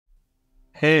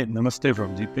Hey, Namaste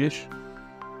from Deepesh.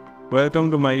 Welcome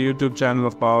to my YouTube channel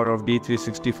of Power of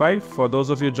D365. For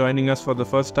those of you joining us for the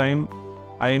first time,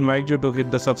 I invite you to hit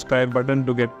the subscribe button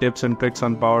to get tips and tricks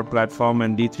on Power Platform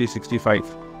and D365.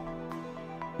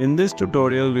 In this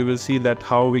tutorial, we will see that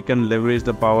how we can leverage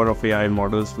the power of AI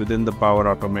models within the Power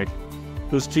Automate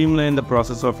to streamline the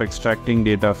process of extracting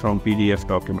data from PDF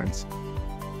documents.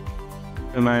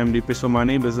 And I am Deepesh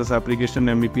Somani, Business Application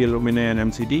MVP Alumni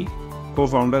and MCT,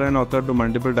 co-founder and author to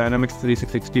multiple Dynamics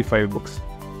 365 books.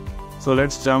 So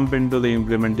let's jump into the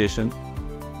implementation.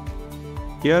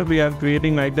 Here we are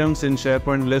creating items in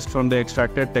SharePoint list from the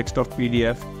extracted text of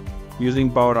PDF using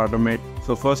Power Automate.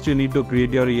 So first you need to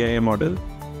create your AI model,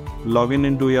 log in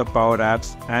into your Power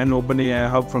Apps and open AI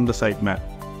Hub from the sitemap.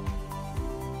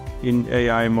 In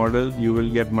AI model, you will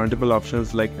get multiple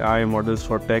options like AI models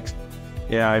for text,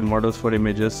 AI models for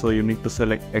images, so you need to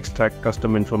select extract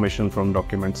custom information from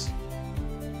documents.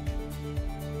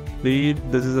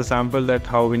 This is a sample that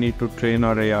how we need to train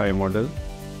our AI model.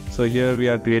 So here we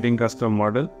are creating custom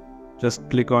model. Just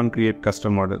click on create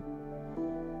custom model.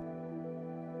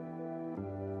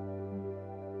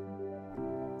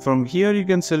 From here you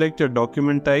can select your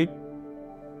document type,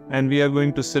 and we are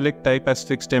going to select type as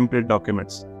fixed template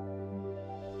documents.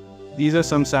 These are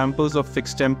some samples of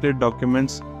fixed template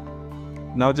documents.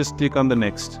 Now just click on the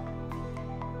next.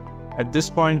 At this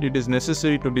point, it is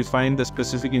necessary to define the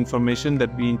specific information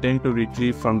that we intend to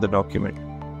retrieve from the document.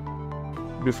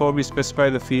 Before we specify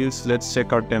the fields, let's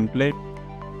check our template.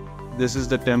 This is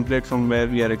the template from where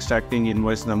we are extracting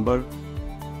invoice number,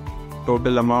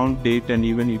 total amount, date, and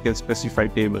even you can specify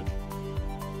table.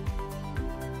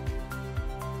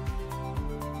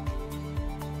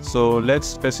 So let's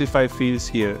specify fields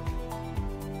here.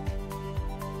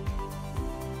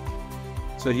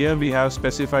 So here we have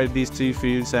specified these three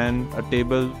fields and a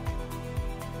table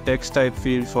text type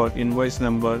field for invoice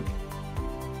number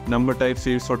type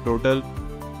field for total,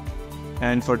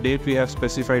 and for date we have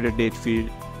specified a date field,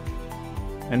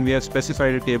 and we have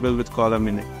specified a table with column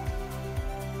in it.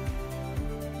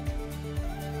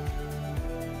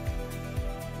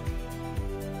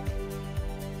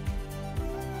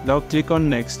 Now click on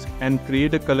next and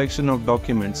create a collection of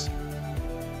documents.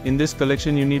 In this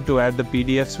collection, you need to add the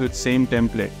PDFs with same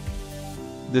template.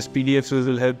 This PDFs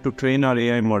will help to train our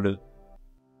AI model.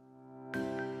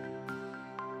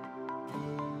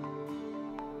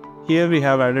 Here we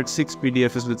have added 6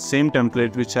 PDFs with same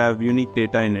template which have unique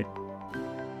data in it.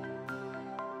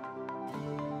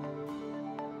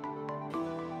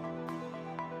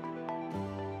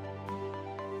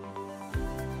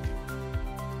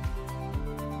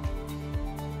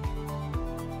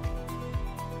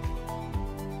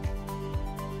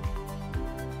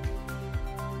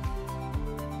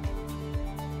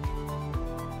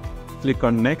 Click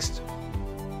on next,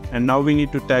 and now we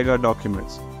need to tag our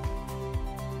documents.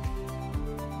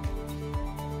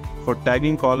 For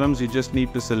tagging columns, you just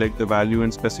need to select the value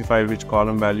and specify which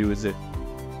column value is it.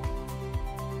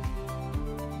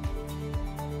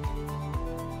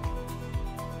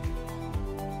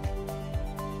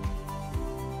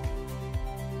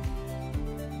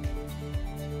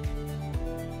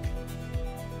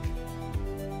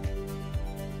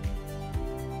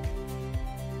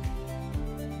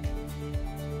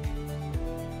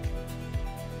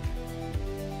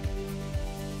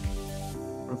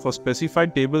 For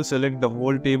specified table, select the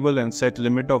whole table and set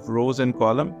limit of rows and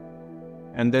column,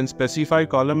 and then specify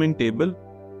column in table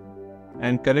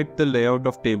and correct the layout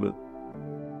of table.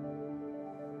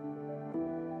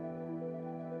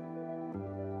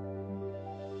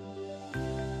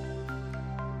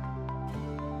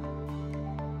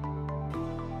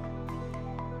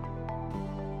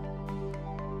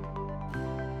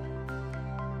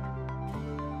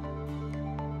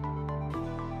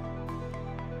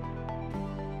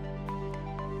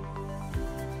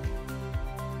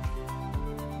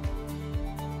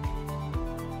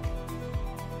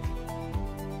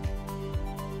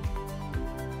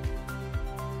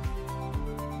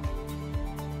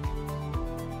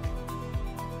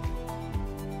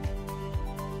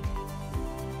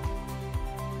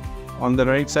 On the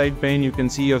right side pane, you can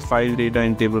see your file data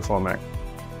in table format.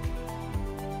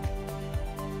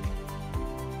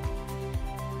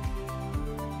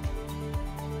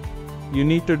 You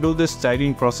need to do this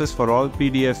tagging process for all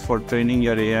PDFs for training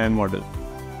your AI model.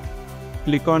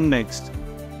 Click on next,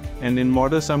 and in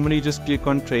model summary just click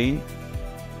on train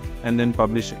and then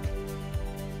publishing.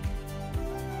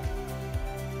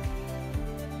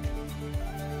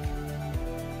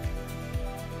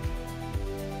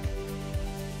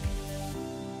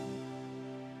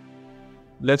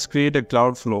 Let's create a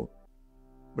cloud flow.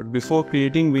 But before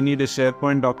creating, we need a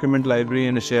SharePoint document library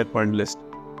and a SharePoint list.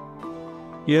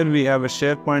 Here we have a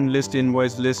SharePoint list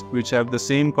invoice list which have the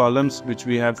same columns which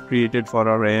we have created for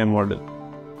our AI model.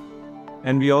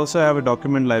 And we also have a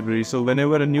document library, so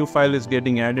whenever a new file is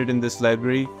getting added in this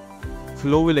library,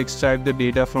 Flow will extract the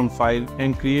data from file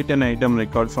and create an item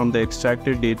record from the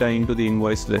extracted data into the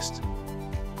invoice list.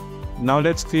 Now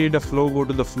let's create a flow, go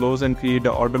to the flows and create an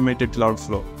automated cloud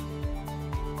flow.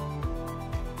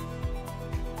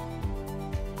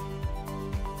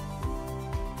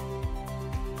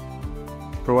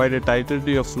 Provide a title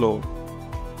to your flow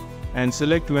and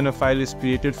select when a file is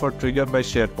created for trigger by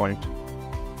SharePoint.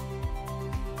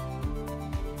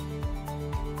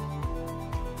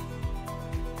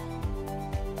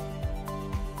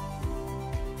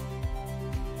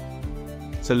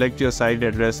 Select your site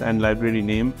address and library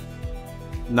name.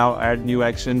 Now add new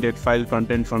action, get file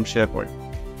content from SharePoint.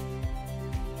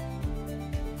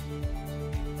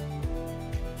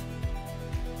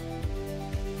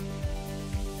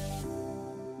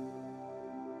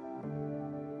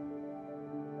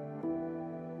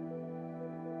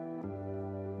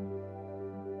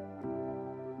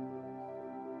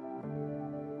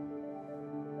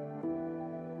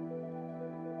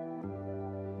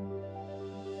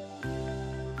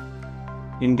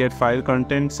 In get file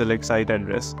content, select site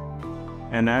address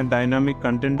and add dynamic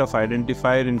content of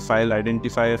identifier in file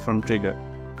identifier from trigger.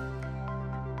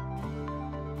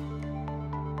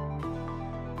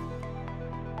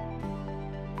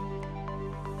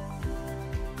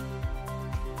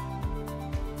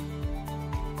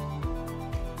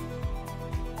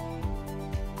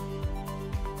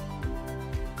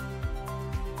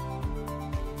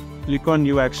 Click on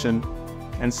new action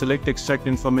and select extract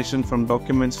information from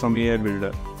documents from AI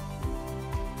Builder.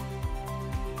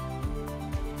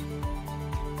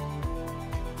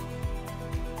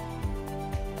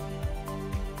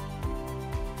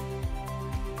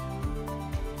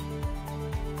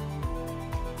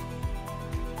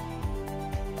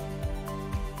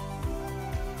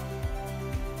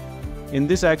 In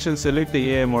this action, select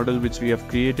the AI model which we have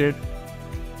created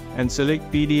and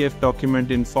select PDF document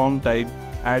in form type.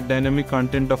 Add dynamic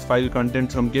content of file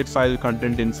content from get file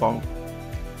content in form.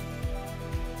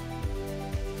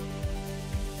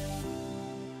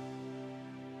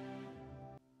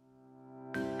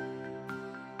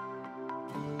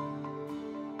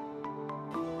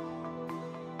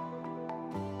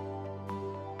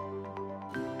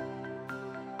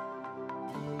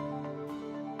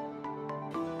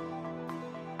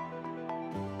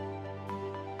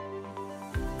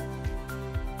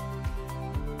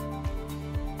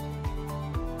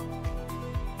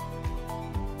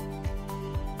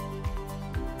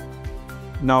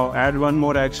 Now add one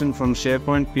more action from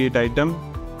SharePoint, create item.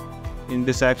 In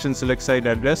this action, select site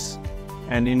address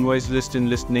and invoice list in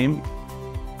list name.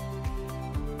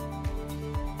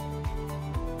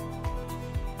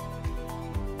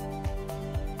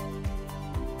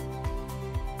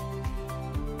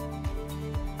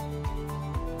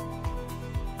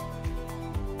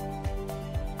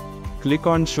 Click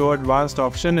on show advanced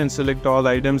option and select all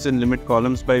items in limit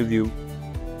columns by view.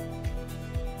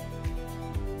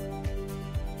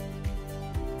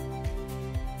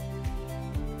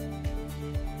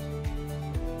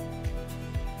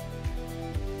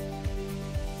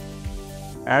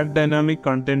 Add dynamic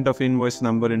content of invoice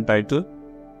number in title.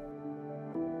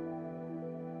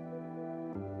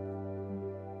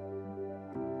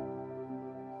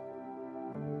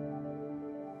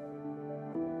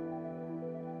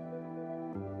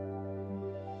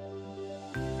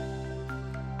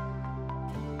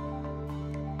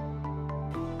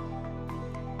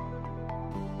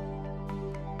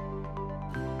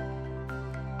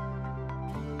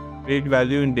 Create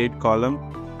value in date column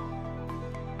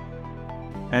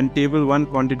and table 1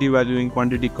 quantity value in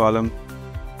quantity column.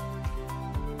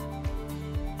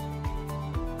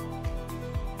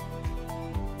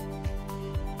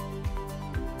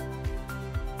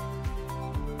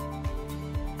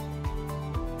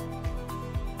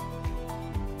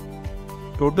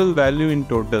 Total value in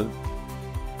total.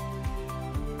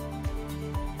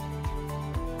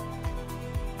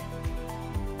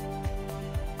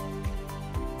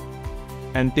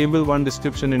 And table 1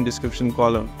 description in description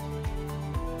column.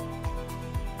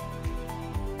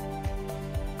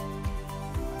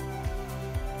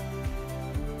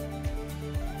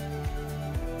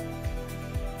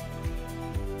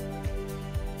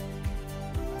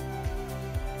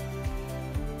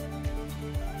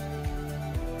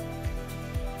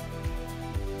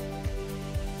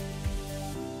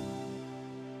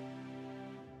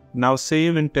 Now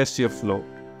save and test your flow.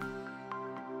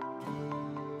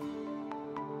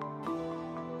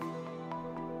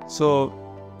 So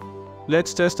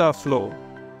let's test our flow.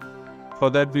 For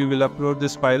that, we will upload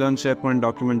this file on SharePoint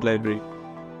document library.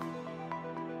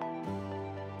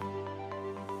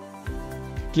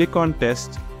 Click on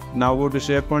test. Now go to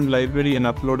SharePoint library and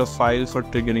upload a file for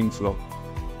triggering flow.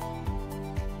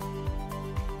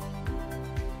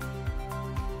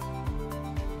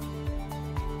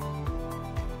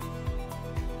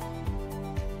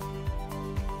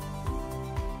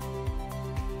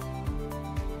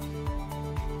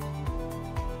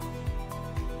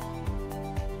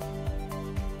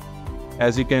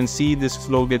 As you can see, this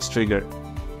flow gets triggered.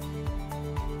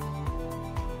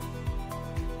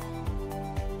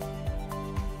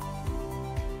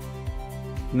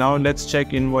 Now let's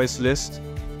check invoice list.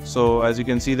 So as you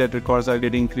can see that records are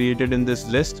getting created in this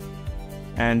list,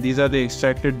 and these are the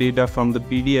extracted data from the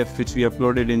PDF which we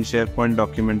uploaded in SharePoint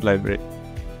document library.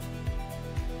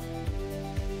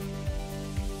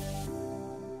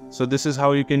 So this is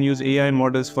how you can use AI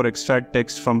models for extract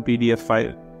text from PDF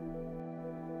file.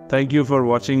 Thank you for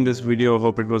watching this video.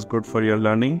 Hope it was good for your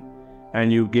learning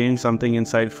and you gained something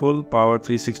insightful. Power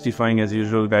 365 as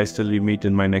usual guys, till we meet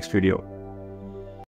in my next video.